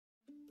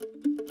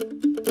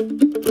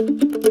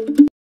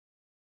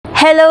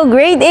Hello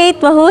Grade 8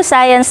 Mahu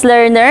Science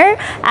learner.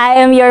 I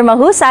am your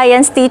Mahu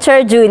Science teacher,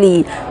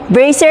 Julie.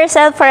 Brace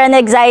yourself for an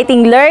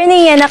exciting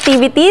learning and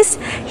activities.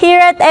 Here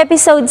at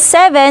episode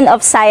 7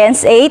 of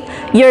Science 8,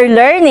 your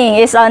learning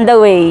is on the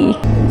way.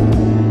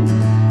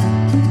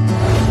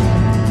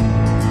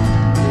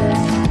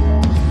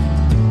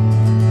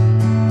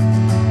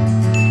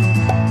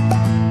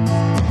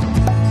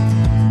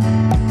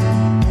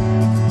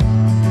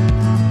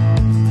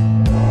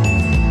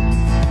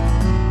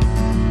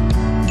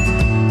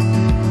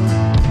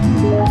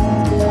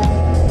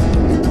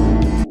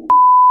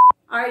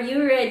 Are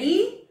you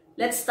ready?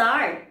 Let's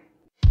start!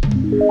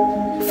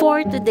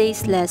 For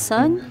today's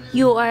lesson,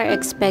 you are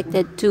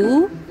expected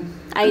to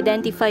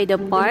identify the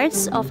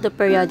parts of the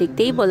periodic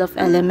table of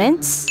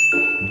elements,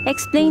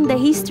 explain the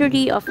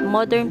history of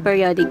modern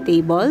periodic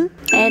table,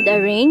 and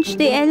arrange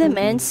the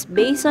elements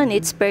based on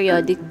its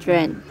periodic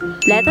trend.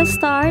 Let us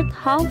start.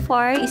 How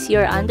far is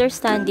your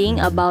understanding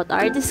about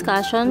our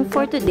discussion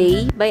for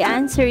today by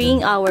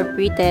answering our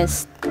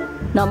pre-test?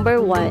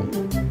 Number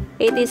 1.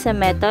 It is a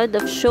method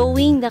of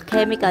showing the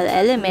chemical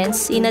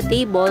elements in a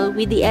table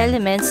with the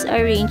elements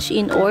arranged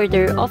in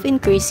order of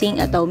increasing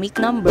atomic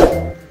number.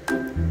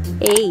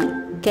 A.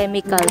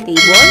 Chemical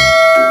table.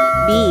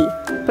 B.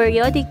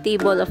 Periodic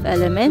table of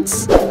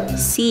elements.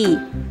 C.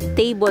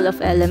 Table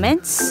of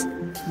elements.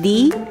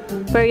 D.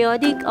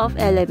 Periodic of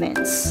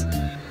elements.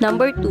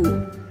 Number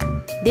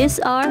 2.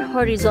 These are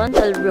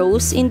horizontal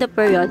rows in the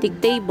periodic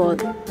table.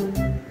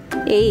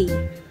 A.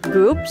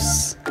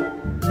 Groups.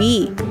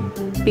 B.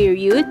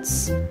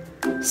 Periods.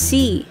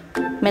 C.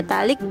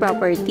 Metallic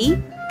property.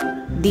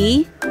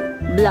 D.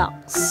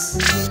 Blocks.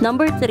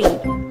 Number 3.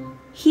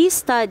 He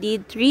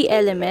studied 3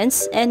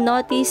 elements and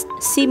noticed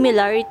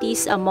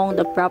similarities among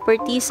the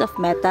properties of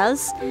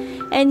metals,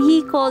 and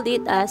he called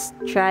it as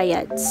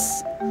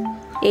triads.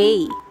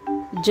 A.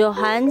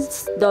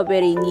 Johannes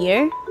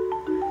Dobereinier.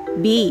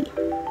 B.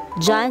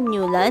 John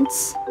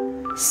Newlands.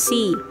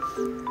 C.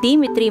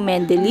 Dmitri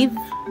Mendeleev.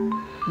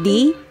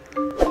 D.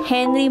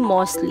 Henry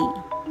Moseley.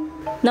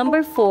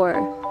 Number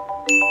 4.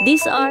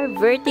 These are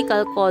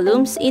vertical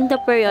columns in the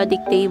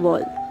periodic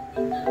table.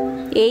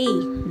 A.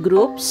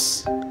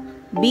 Groups.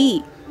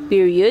 B.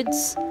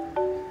 Periods.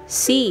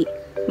 C.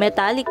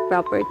 Metallic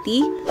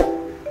property.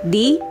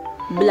 D.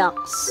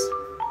 Blocks.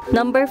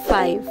 Number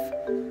 5.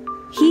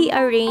 He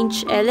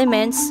arranged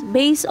elements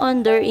based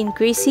on their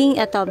increasing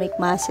atomic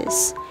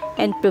masses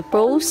and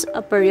proposed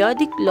a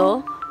periodic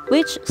law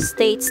which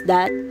states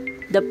that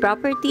the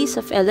properties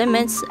of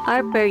elements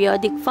are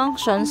periodic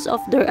functions of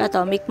their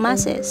atomic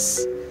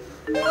masses.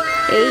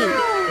 A.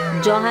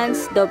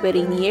 Johannes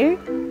Dobereinier.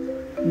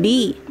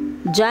 B.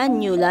 John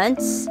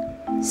Newlands.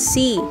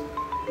 C.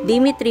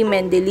 Dmitri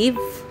Mendeleev.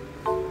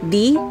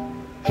 D.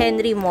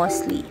 Henry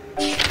Moseley.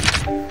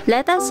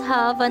 Let us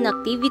have an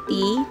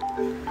activity.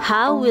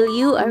 How will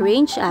you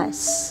arrange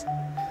us?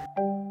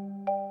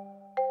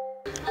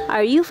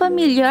 Are you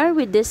familiar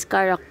with these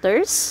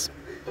characters?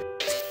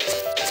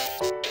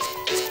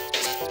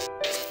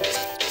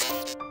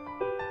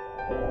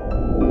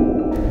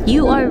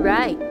 You are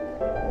right.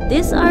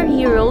 These are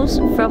heroes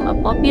from a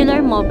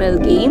popular mobile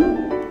game.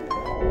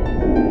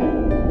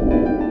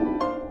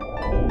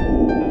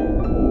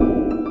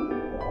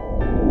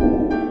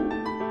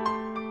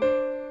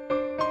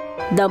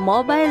 The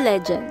Mobile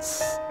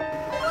Legends.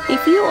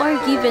 If you are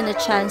given a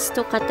chance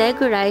to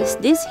categorize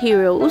these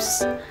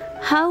heroes,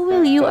 how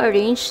will you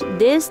arrange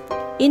this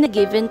in a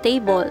given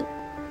table?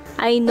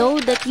 I know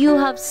that you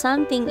have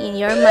something in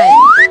your mind.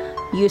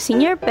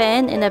 Using your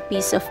pen and a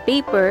piece of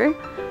paper,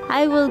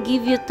 I will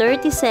give you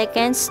 30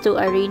 seconds to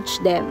arrange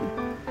them.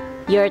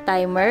 Your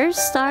timer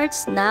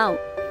starts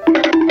now.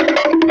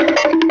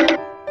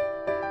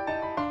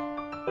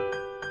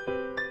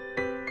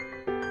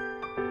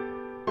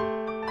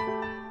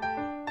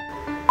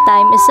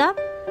 Time is up.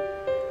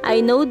 I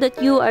know that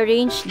you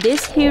arrange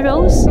these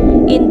heroes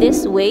in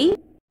this way.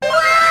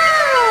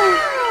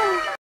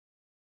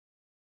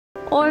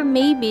 Or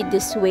maybe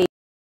this way.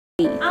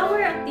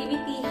 Our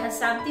activity has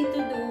something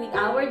to do with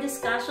our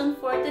discussion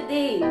for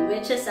today,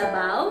 which is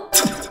about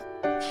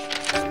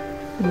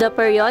the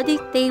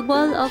periodic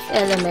table of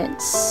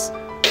elements.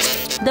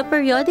 The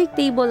periodic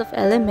table of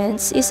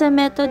elements is a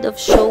method of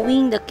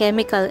showing the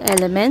chemical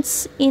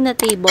elements in a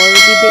table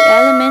with the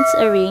elements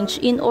arranged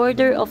in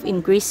order of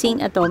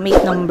increasing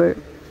atomic number.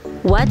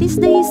 What is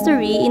the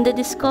history in the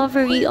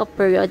discovery of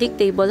periodic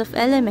table of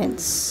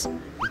elements?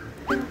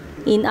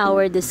 In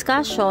our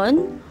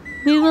discussion,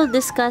 we will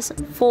discuss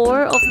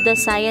 4 of the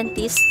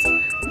scientists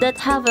that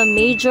have a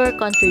major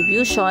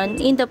contribution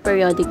in the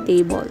periodic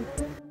table.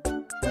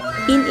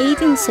 In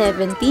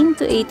 1817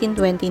 to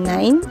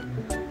 1829,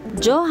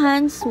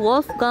 Johannes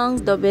Wolfgang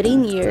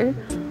Dobereinier,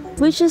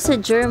 which is a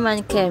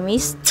German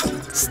chemist,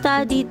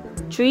 studied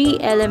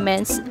 3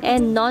 elements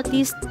and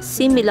noticed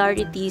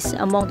similarities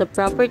among the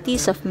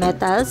properties of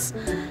metals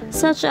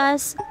such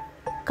as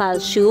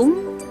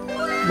calcium,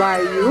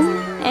 barium,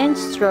 and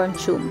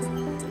strontium.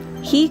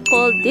 He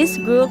called these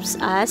groups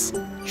as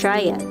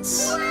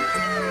triads.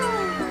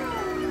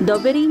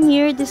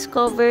 Dauberignier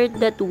discovered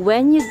that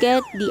when you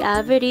get the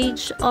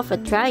average of a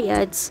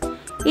triads,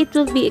 it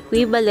will be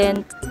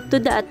equivalent to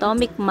the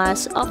atomic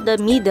mass of the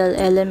middle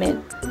element.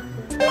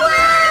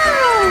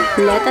 Wow!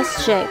 Let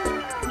us check.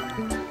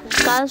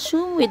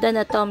 Calcium with an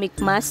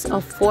atomic mass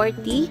of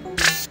 40,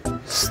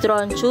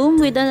 strontium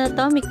with an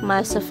atomic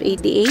mass of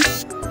 88,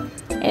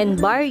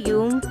 and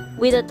barium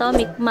with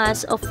atomic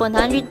mass of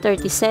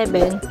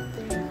 137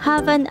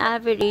 have an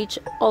average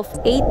of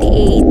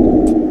 88,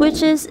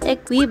 which is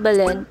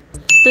equivalent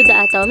to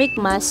the atomic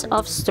mass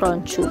of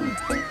strontium.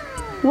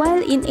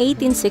 While in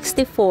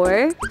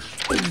 1864,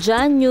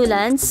 John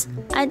Newlands,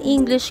 an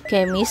English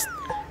chemist,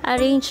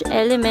 arranged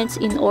elements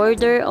in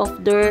order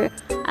of their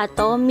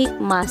atomic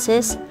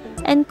masses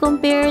and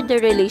compared the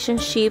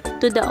relationship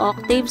to the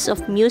octaves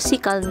of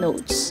musical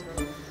notes.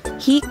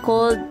 He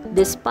called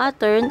this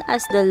pattern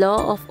as the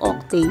law of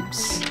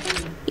octaves.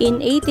 In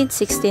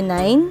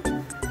 1869,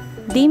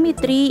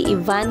 Dmitry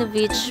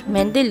Ivanovich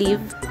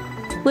Mendeleev,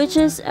 which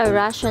is a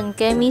Russian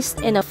chemist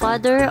and a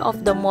father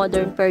of the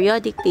modern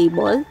periodic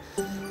table,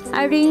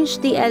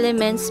 arranged the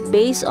elements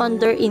based on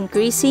their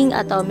increasing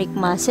atomic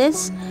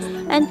masses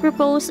and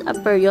proposed a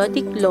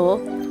periodic law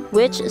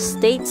which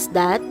states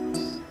that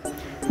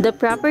the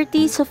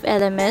properties of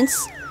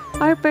elements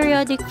are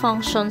periodic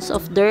functions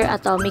of their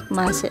atomic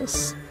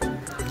masses.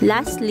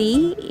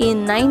 Lastly,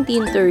 in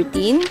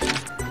 1913,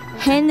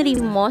 Henry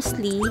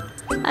Moseley,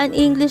 an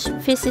English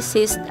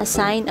physicist,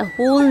 assigned a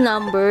whole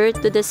number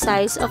to the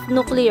size of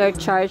nuclear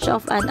charge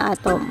of an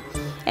atom,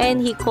 and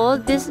he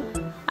called this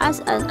as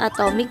an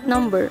atomic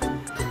number.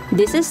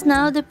 This is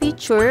now the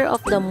picture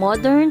of the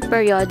modern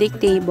periodic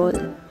table.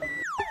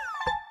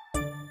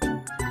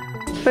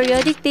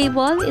 Periodic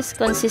table is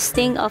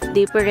consisting of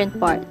different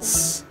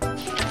parts.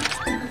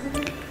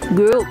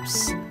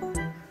 Groups.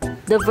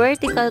 The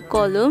vertical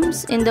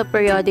columns in the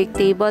periodic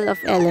table of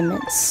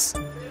elements.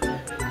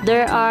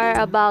 There are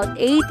about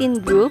 18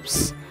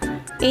 groups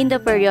in the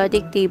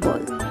periodic table.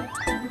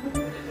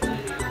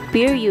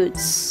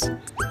 Periods.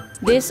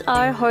 These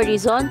are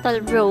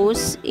horizontal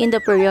rows in the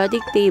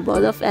periodic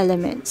table of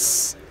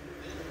elements.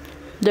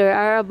 There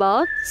are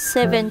about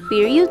 7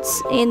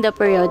 periods in the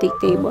periodic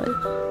table.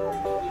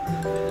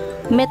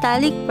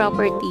 Metallic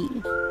property.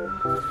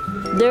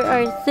 There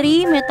are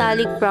 3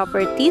 metallic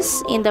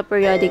properties in the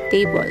periodic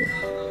table: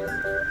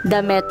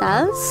 the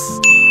metals,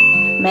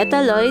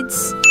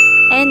 metalloids,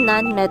 and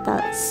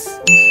non-metals.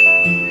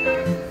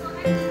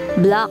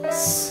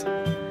 Blocks.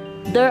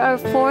 There are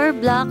 4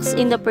 blocks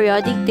in the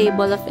periodic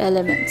table of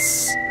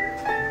elements: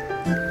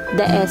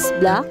 the S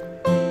block,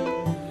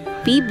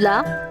 P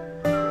block,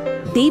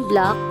 D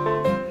block,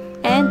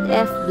 and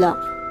F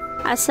block.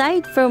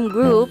 Aside from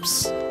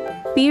groups,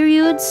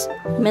 periods,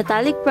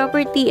 metallic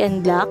property,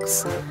 and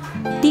blocks,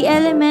 the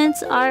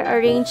elements are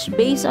arranged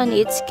based on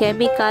its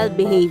chemical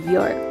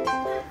behavior.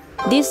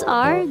 These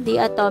are the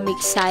atomic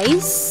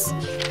size,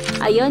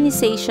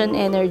 ionization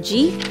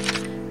energy,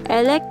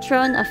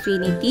 electron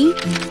affinity,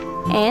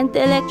 and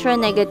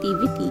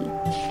electronegativity.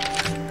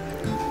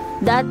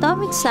 The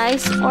atomic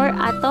size or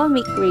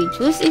atomic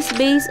radius is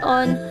based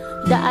on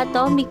the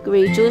atomic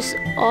radius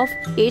of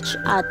each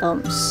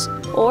atoms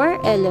or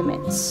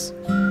elements.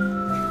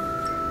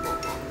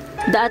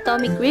 The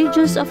atomic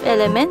radius of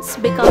elements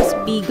becomes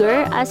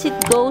bigger as it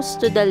goes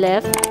to the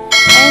left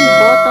and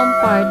bottom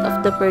part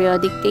of the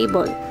periodic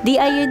table.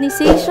 The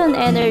ionization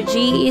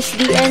energy is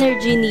the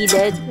energy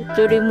needed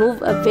to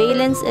remove a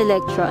valence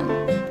electron.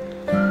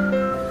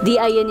 The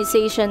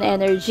ionization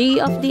energy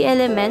of the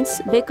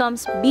elements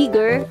becomes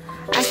bigger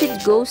as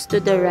it goes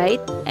to the right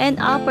and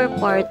upper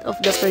part of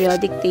the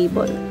periodic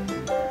table.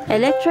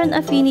 Electron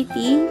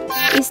affinity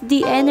is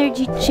the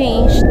energy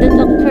change that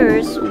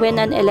occurs when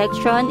an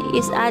electron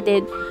is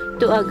added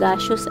to a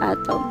gaseous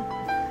atom.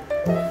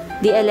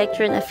 The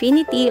electron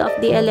affinity of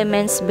the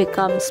elements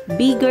becomes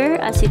bigger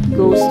as it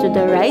goes to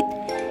the right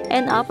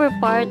and upper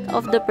part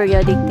of the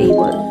periodic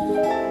table.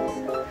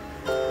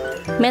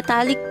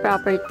 Metallic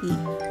property.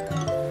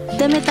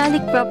 The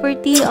metallic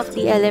property of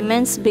the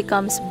elements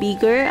becomes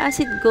bigger as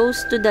it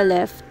goes to the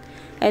left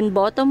and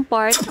bottom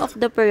part of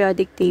the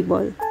periodic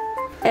table.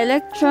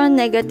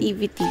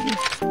 Electronegativity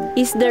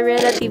is the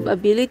relative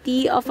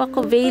ability of a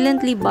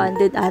covalently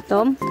bonded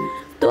atom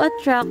to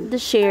attract the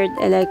shared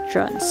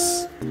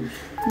electrons.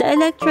 The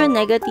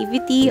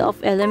electronegativity of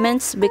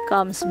elements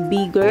becomes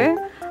bigger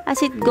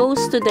as it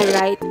goes to the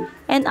right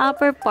and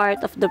upper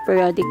part of the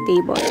periodic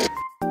table.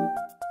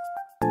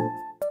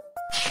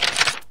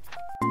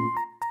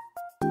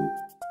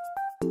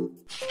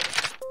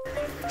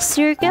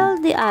 Circle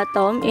the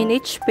atom in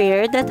each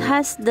pair that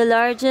has the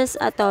largest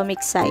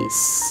atomic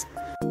size.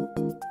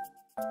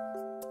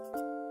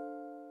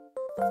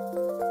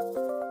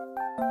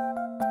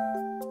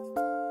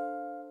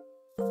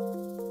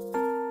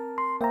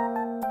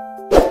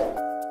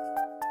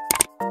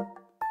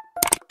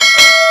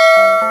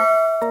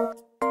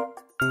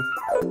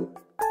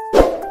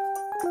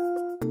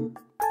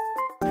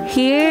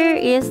 Here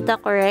is the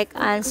correct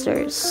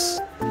answers.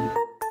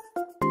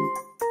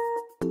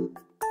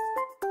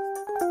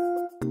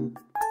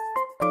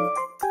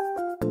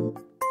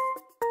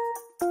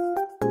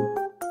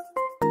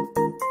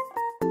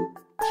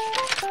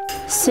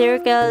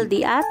 Circle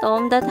the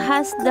atom that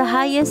has the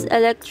highest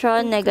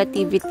electron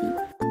negativity.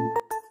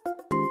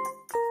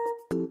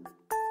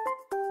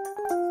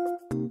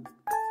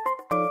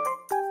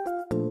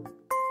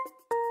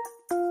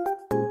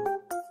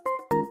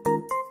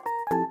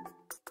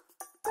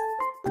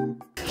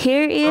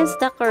 Here is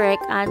the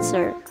correct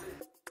answer.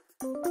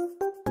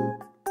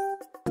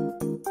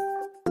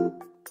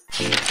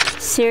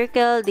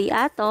 Circle the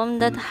atom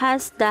that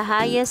has the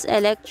highest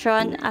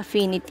electron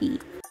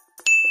affinity.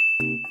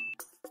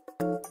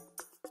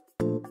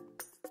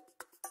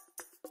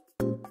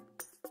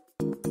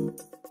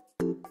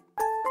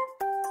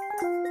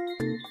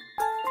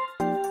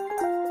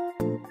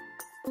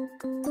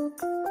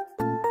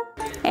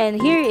 And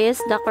here is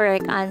the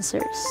correct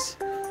answers.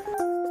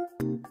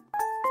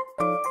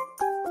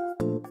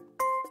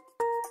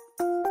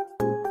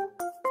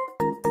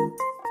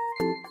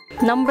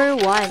 Number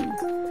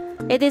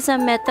 1. It is a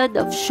method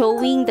of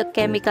showing the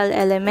chemical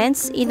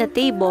elements in a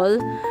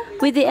table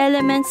with the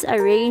elements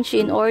arranged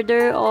in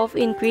order of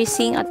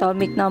increasing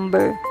atomic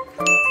number.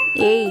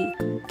 A.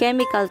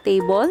 Chemical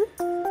table.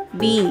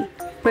 B.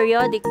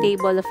 Periodic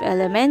table of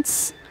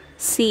elements.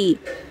 C.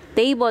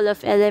 Table of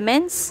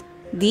elements.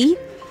 D.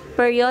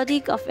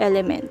 Periodic of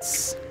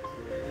elements.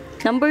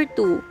 Number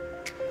 2.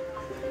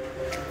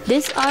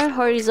 These are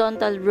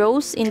horizontal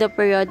rows in the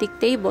periodic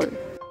table.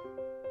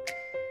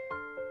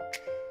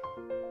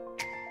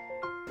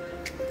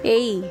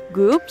 A.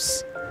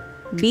 Groups.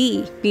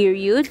 B.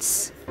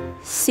 Periods.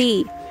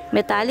 C.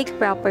 Metallic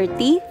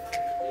property.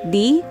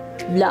 D.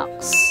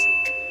 Blocks.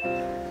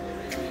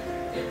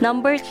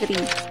 Number 3.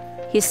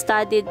 He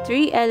studied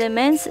 3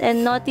 elements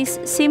and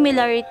noticed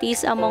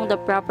similarities among the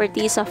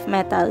properties of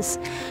metals,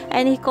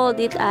 and he called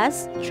it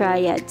as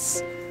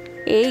triads.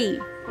 A.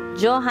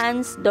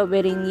 Johannes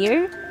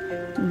Dobereinier.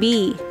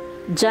 B.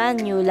 John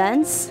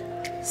Newlands.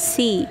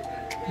 C.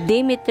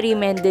 Dmitri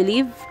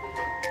Mendeleev.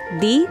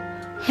 D.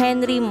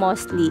 Henry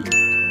Moseley.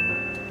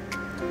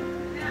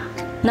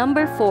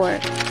 Number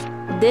 4.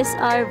 These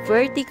are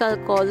vertical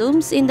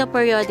columns in the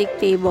periodic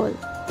table.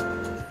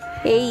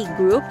 A.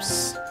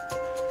 Groups.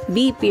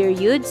 B.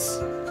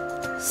 Periods.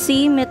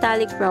 C.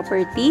 Metallic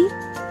property.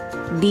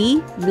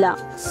 D.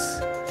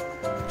 Blocks.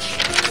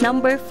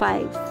 Number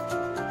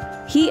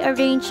 5. He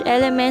arranged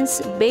elements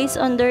based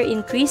on their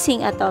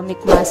increasing atomic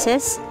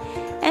masses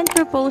and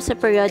proposed a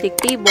periodic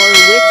table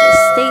which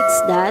states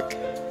that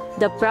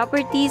the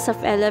properties of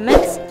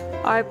elements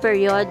are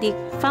periodic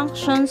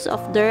functions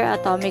of their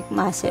atomic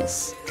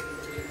masses.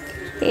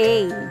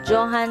 A.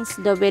 Johannes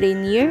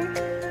Dobereinier.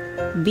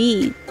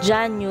 B.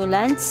 John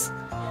Newlands.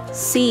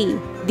 C.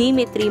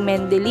 Dmitri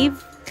Mendeleev.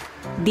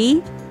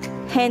 D.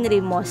 Henry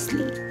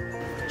Moseley.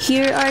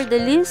 Here are the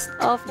list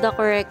of the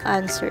correct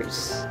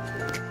answers.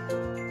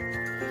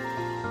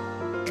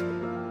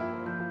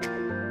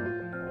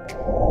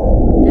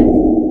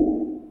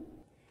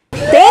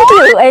 Thank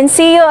you and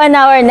see you on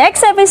our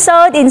next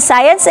episode in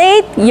Science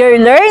 8. Your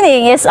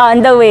learning is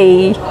on the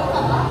way.